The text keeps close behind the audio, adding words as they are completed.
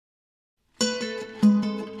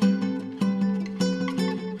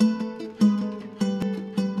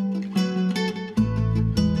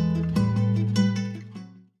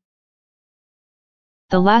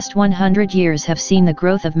The last 100 years have seen the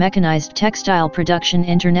growth of mechanized textile production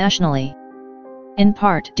internationally. In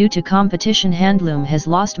part due to competition, handloom has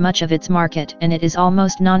lost much of its market and it is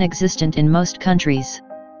almost non-existent in most countries.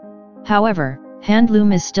 However,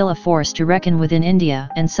 handloom is still a force to reckon with in India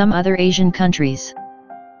and some other Asian countries.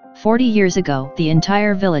 40 years ago, the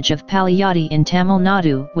entire village of Palayadi in Tamil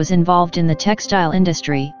Nadu was involved in the textile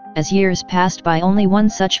industry. As years passed by, only one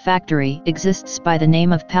such factory exists by the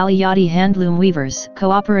name of Palayadi Handloom Weavers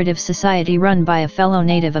Cooperative Society, run by a fellow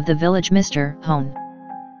native of the village, Mr. Hone.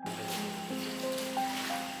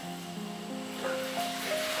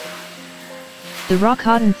 The raw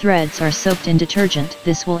cotton threads are soaked in detergent.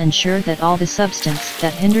 This will ensure that all the substance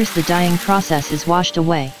that hinders the dyeing process is washed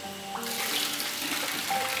away.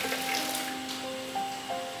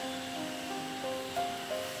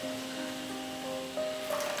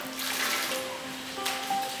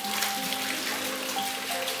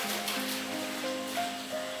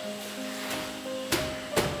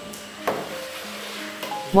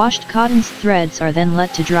 Washed cotton's threads are then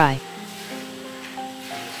let to dry.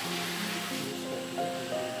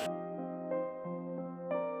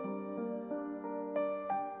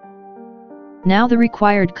 Now the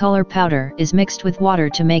required color powder is mixed with water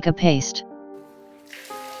to make a paste.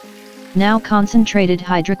 Now concentrated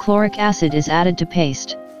hydrochloric acid is added to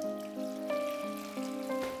paste.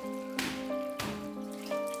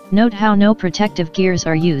 Note how no protective gears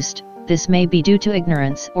are used. This may be due to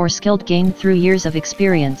ignorance or skill gained through years of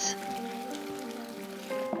experience.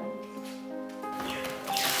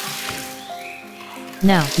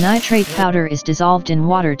 Now, nitrate powder is dissolved in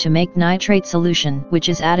water to make nitrate solution, which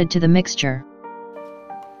is added to the mixture.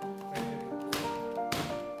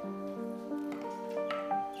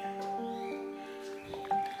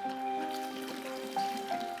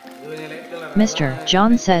 Mr.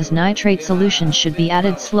 John says nitrate solution should be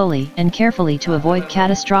added slowly and carefully to avoid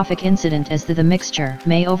catastrophic incident, as the mixture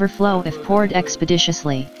may overflow if poured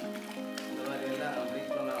expeditiously.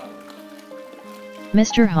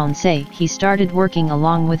 Mr. Hone say he started working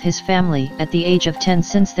along with his family at the age of 10.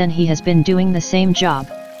 Since then he has been doing the same job.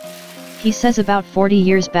 He says about 40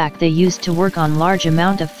 years back they used to work on large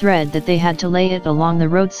amount of thread that they had to lay it along the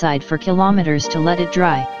roadside for kilometers to let it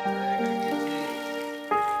dry.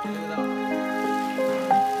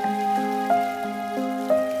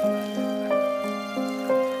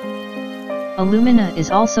 Alumina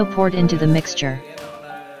is also poured into the mixture.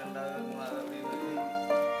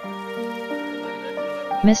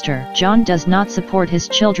 Mr. John does not support his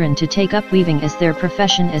children to take up weaving as their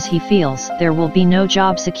profession, as he feels there will be no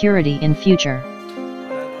job security in future.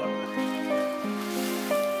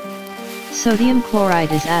 Sodium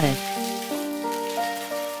chloride is added.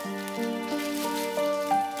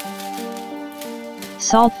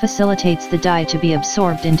 Salt facilitates the dye to be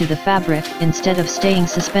absorbed into the fabric instead of staying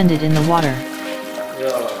suspended in the water.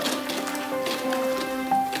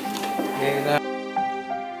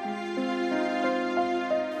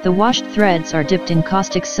 The washed threads are dipped in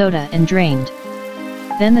caustic soda and drained.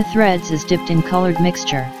 Then the threads is dipped in colored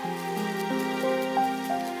mixture.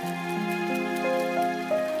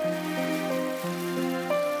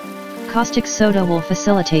 Caustic soda will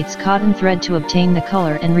facilitates cotton thread to obtain the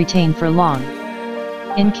color and retain for long.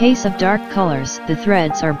 In case of dark colors, the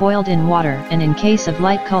threads are boiled in water, and in case of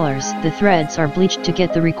light colors, the threads are bleached to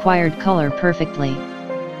get the required color perfectly.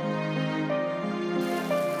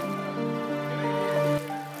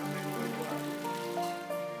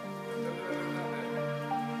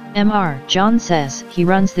 Mr. John says he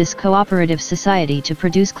runs this cooperative society to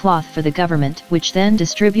produce cloth for the government, which then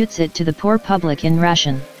distributes it to the poor public in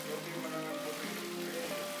ration.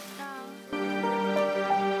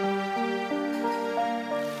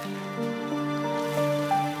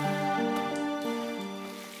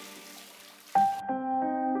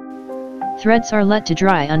 Threads are let to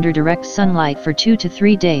dry under direct sunlight for 2 to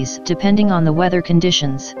 3 days, depending on the weather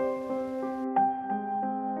conditions.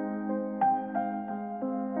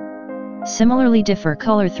 Similarly, differ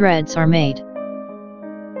color threads are made.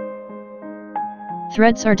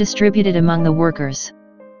 Threads are distributed among the workers.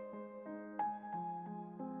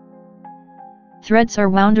 Threads are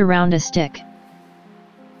wound around a stick.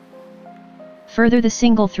 Further, the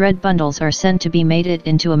single thread bundles are sent to be mated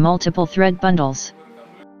into a multiple thread bundles.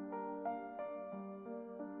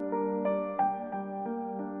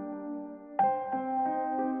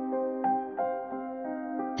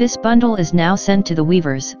 This bundle is now sent to the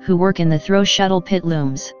weavers who work in the throw shuttle pit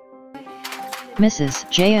looms. Mrs.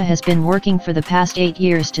 Jaya has been working for the past 8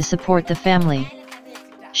 years to support the family.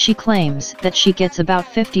 She claims that she gets about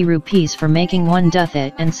 50 rupees for making one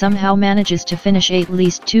duthit and somehow manages to finish at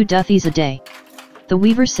least 2 duthis a day. The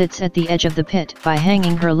weaver sits at the edge of the pit by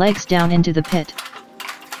hanging her legs down into the pit.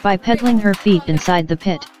 By pedaling her feet inside the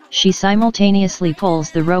pit, she simultaneously pulls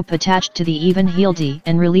the rope attached to the even-heeled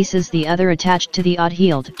and releases the other attached to the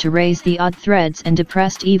odd-heeled to raise the odd threads and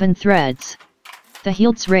depressed even threads. The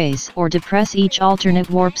heeleds raise or depress each alternate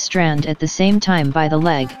warp strand at the same time by the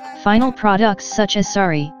leg. Final products such as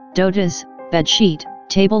sari, dotas, bedsheet,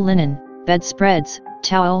 table linen, bedspreads,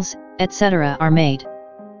 towels, etc. are made.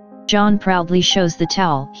 John proudly shows the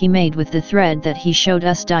towel he made with the thread that he showed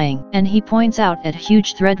us dyeing, and he points out at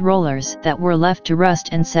huge thread rollers that were left to rust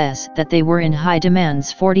and says that they were in high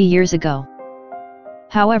demands 40 years ago.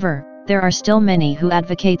 However, there are still many who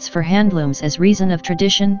advocates for handlooms as reason of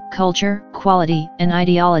tradition, culture, quality, and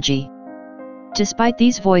ideology. Despite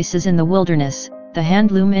these voices in the wilderness, the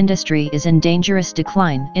handloom industry is in dangerous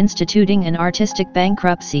decline, instituting an artistic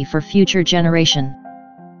bankruptcy for future generation.